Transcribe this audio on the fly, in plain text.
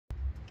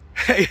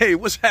Hey,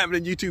 what's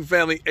happening, YouTube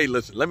family? Hey,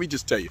 listen, let me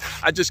just tell you,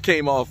 I just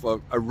came off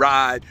a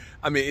ride.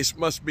 I mean, it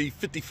must be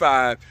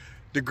 55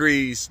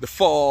 degrees, the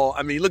fall.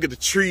 I mean, look at the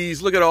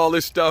trees, look at all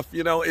this stuff,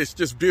 you know, it's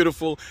just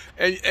beautiful.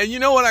 And you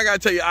know what I gotta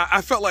tell you,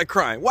 I felt like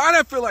crying. Why did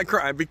I feel like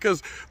crying?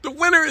 Because the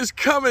winter is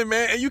coming,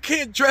 man, and you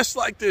can't dress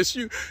like this.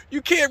 You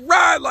can't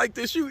ride like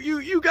this.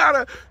 You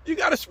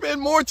gotta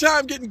spend more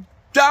time getting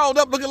dialed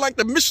up looking like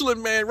the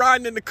Michelin man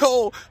riding in the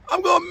cold.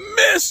 I'm gonna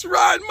miss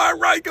riding my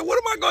Ryker. What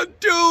am I gonna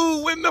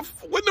do when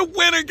the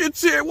winter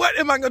gets here? What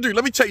am I gonna do?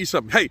 Let me tell you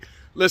something. Hey,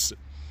 listen,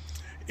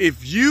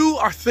 if you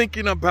are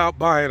thinking about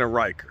buying a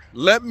Ryker,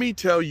 let me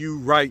tell you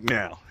right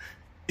now,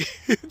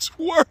 it's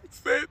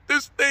worth it.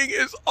 This thing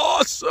is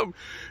awesome.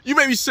 You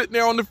may be sitting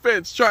there on the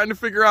fence trying to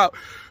figure out,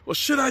 well,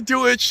 should I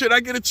do it? Should I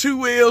get a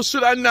two-wheel?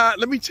 Should I not?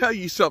 Let me tell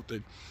you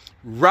something.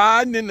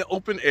 Riding in the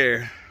open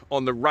air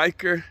on the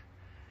Ryker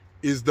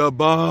is the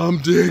bomb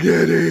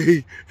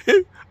diggity.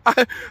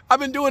 I've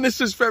been doing this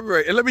since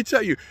February, and let me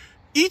tell you,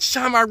 each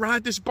time I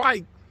ride this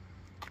bike,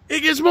 it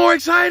gets more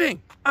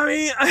exciting. I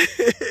mean,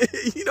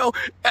 you know,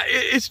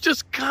 it's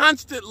just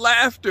constant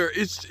laughter.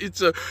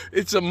 It's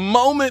a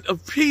moment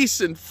of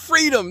peace and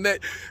freedom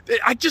that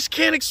I just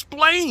can't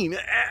explain.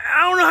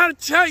 I don't know how to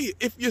tell you.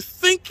 If you're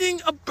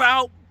thinking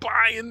about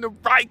buying the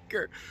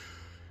Ryker,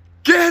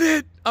 get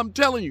it. I'm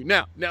telling you.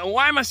 Now,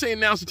 why am I saying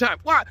now's the time?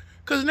 Why?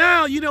 Because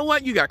now, you know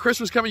what? You got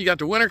Christmas coming, you got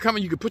the winter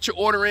coming, you can put your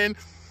order in.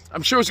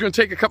 I'm sure it's going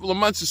to take a couple of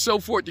months or so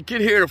for it to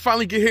get here, to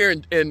finally get here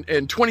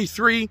in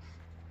 23.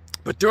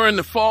 But during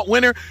the fall,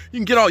 winter, you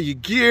can get all your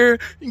gear, you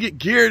can get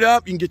geared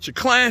up, you can get your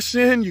class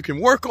in, you can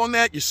work on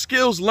that, your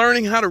skills,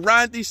 learning how to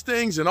ride these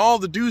things and all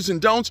the do's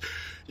and don'ts.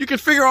 You can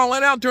figure all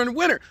that out during the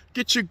winter.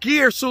 Get your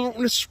gear so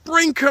when the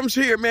spring comes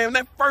here, man,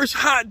 that first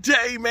hot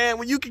day, man,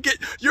 when you can get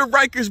your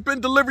Ryker's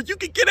been delivered, you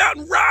can get out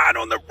and ride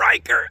on the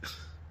Ryker.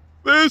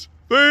 This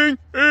thing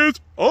is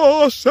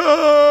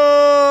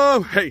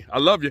awesome. Hey, I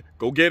love you.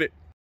 Go get it.